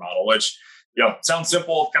 operating model, which, sounds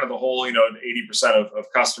simple, kind of the whole, 80% of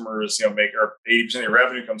customers, make, or 80% of your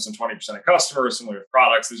revenue comes from 20% of customers, similar with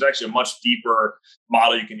products. There's actually a much deeper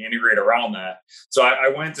model you can integrate around that. So I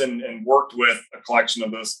went and worked with a collection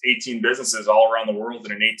of those 18 businesses all around the world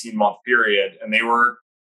in an 18-month period. And they were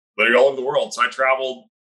literally all over the world. So I traveled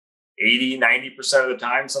 80-90% of the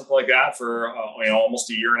time, something like that, for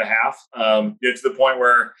almost a year and a half. Get to the point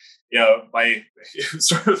where,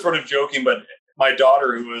 sort of joking, but my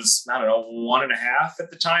daughter, who was, 1.5 at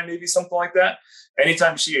the time, maybe something like that.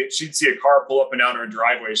 Anytime she'd see a car pull up and down her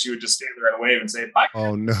driveway, she would just stand there and wave and say, "Bye."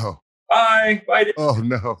 Oh no. Bye. Oh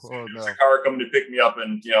no. Oh no. A car coming to pick me up,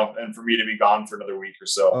 and for me to be gone for another week or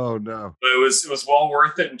so. Oh no. But it was well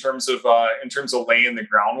worth it in terms of laying the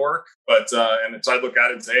groundwork. But and so I look at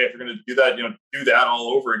it and say, hey, if you're going to do that, do that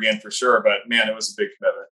all over again for sure. But man, it was a big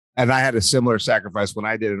commitment. And I had a similar sacrifice when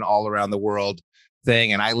I did an all around the world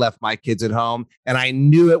thing, and I left my kids at home, and I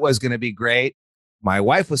knew it was going to be great. My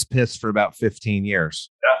wife was pissed for about 15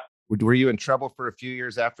 years. Yeah. Were you in trouble for a few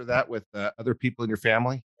years after that with other people in your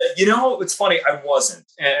family? It's funny. I wasn't.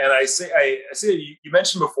 And I say, you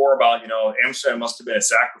mentioned before about, Amsterdam must have been a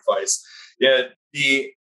sacrifice. Yeah.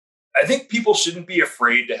 I think people shouldn't be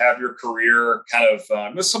afraid to have your career kind of,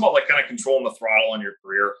 it's somewhat like kind of controlling the throttle on your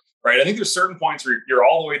career. Right. I think there's certain points where you're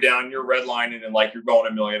all the way down, you're redlining, and like you're going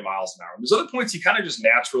a million miles an hour. There's other points you kind of just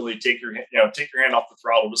naturally take your hand off the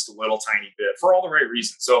throttle just a little tiny bit for all the right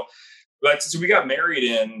reasons. So But so we got married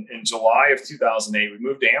in July of 2008. We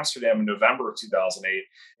moved to Amsterdam in November of 2008.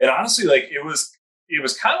 And honestly, like it was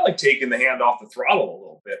kind of like taking the hand off the throttle a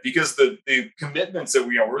little bit, because the commitments that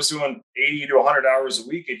we're doing 80 to 100 hours a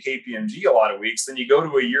week at KPMG a lot of weeks. Then you go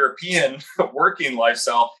to a European working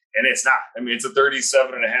lifestyle, and it's not. I mean, it's a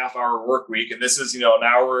 37.5-hour work week. And this is,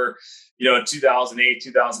 now we're, 2008,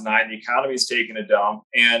 2009, the economy's taken a dump.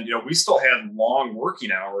 And, we still had long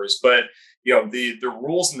working hours, but the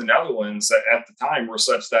rules in the Netherlands at the time were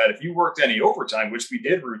such that if you worked any overtime, which we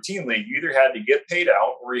did routinely, you either had to get paid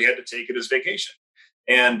out or you had to take it as vacation.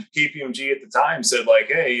 And KPMG at the time said, like,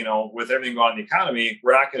 hey, with everything going on in the economy,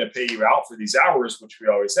 we're not going to pay you out for these hours, which we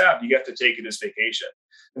always have. You have to take it as vacation.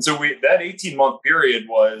 And so that 18-month period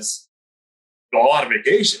was a lot of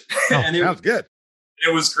vacation. Oh, and sounds good.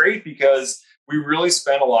 It was great because we really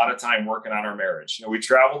spent a lot of time working on our marriage. We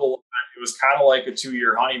traveled a lot. It was kind of like a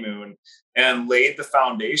 2-year honeymoon, and laid the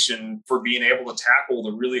foundation for being able to tackle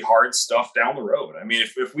the really hard stuff down the road. I mean,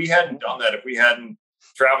 if we hadn't done that, if we hadn't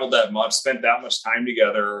traveled that much, spent that much time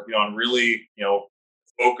together, and really,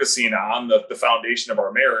 focusing on the foundation of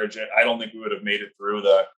our marriage, I don't think we would have made it through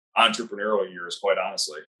the entrepreneurial years, quite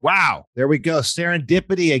honestly. Wow. There we go.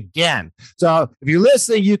 Serendipity again. So if you're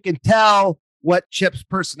listening, you can tell what Chip's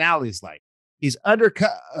personality is like. He's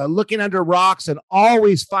looking under rocks and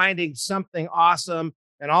always finding something awesome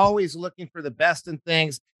and always looking for the best in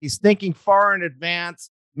things. He's thinking far in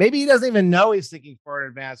advance. Maybe he doesn't even know he's thinking far in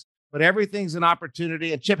advance, but everything's an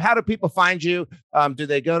opportunity. And Chip, how do people find you? Do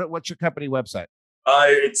they go to, what's your company website?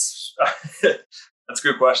 That's a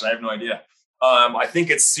good question. I have no idea. I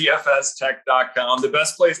think it's cfstech.com. The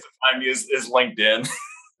best place to find me is LinkedIn.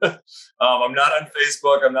 I'm not on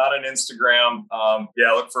Facebook. I'm not on Instagram.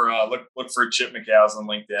 Look for Chip McAslan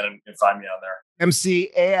LinkedIn and find me on there.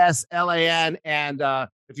 McAslan. And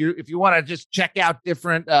if you want to just check out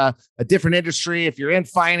a different industry, if you're in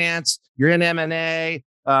finance, you're in M&A,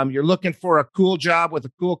 you're looking for a cool job with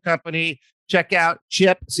a cool company, check out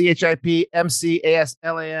Chip, CHIP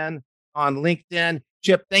McAslan on LinkedIn.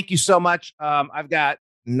 Chip, thank you so much. I've got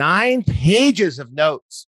 9 pages of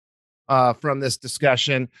notes from this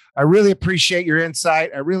discussion. I really appreciate your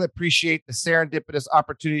insight. I really appreciate the serendipitous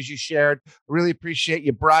opportunities you shared. I really appreciate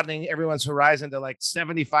you broadening everyone's horizon to like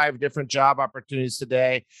 75 different job opportunities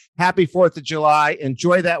today. Happy 4th of July.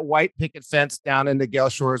 Enjoy that white picket fence down in the Gale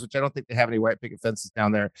Shores, which I don't think they have any white picket fences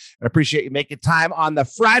down there. I appreciate you making time on the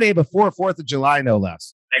Friday before 4th of July, no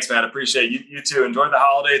less. Thanks, Matt. Appreciate you too. Enjoy the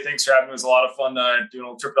holiday. Thanks for having me. It was a lot of fun doing a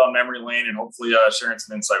little trip down memory lane and hopefully sharing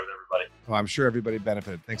some insight with everybody. Well, I'm sure everybody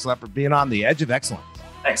benefited. Thanks a lot for being on the Edge of Excellence.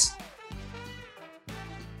 Thanks.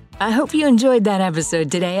 I hope you enjoyed that episode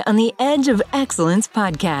today on the Edge of Excellence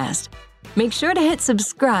podcast. Make sure to hit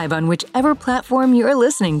subscribe on whichever platform you're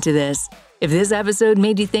listening to this. If this episode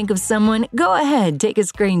made you think of someone, go ahead, take a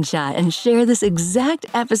screenshot and share this exact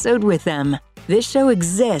episode with them. This show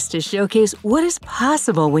exists to showcase what is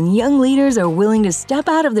possible when young leaders are willing to step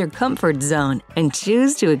out of their comfort zone and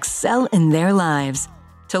choose to excel in their lives.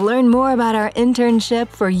 To learn more about our internship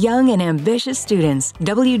for young and ambitious students,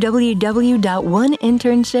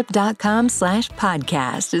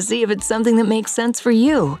 www.oneinternship.com/podcast to see if it's something that makes sense for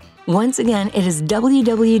you. Once again, it is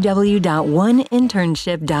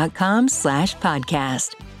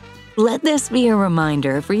www.oneinternship.com/podcast. Let this be a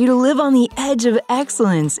reminder for you to live on the edge of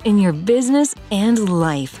excellence in your business and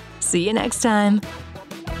life. See you next time.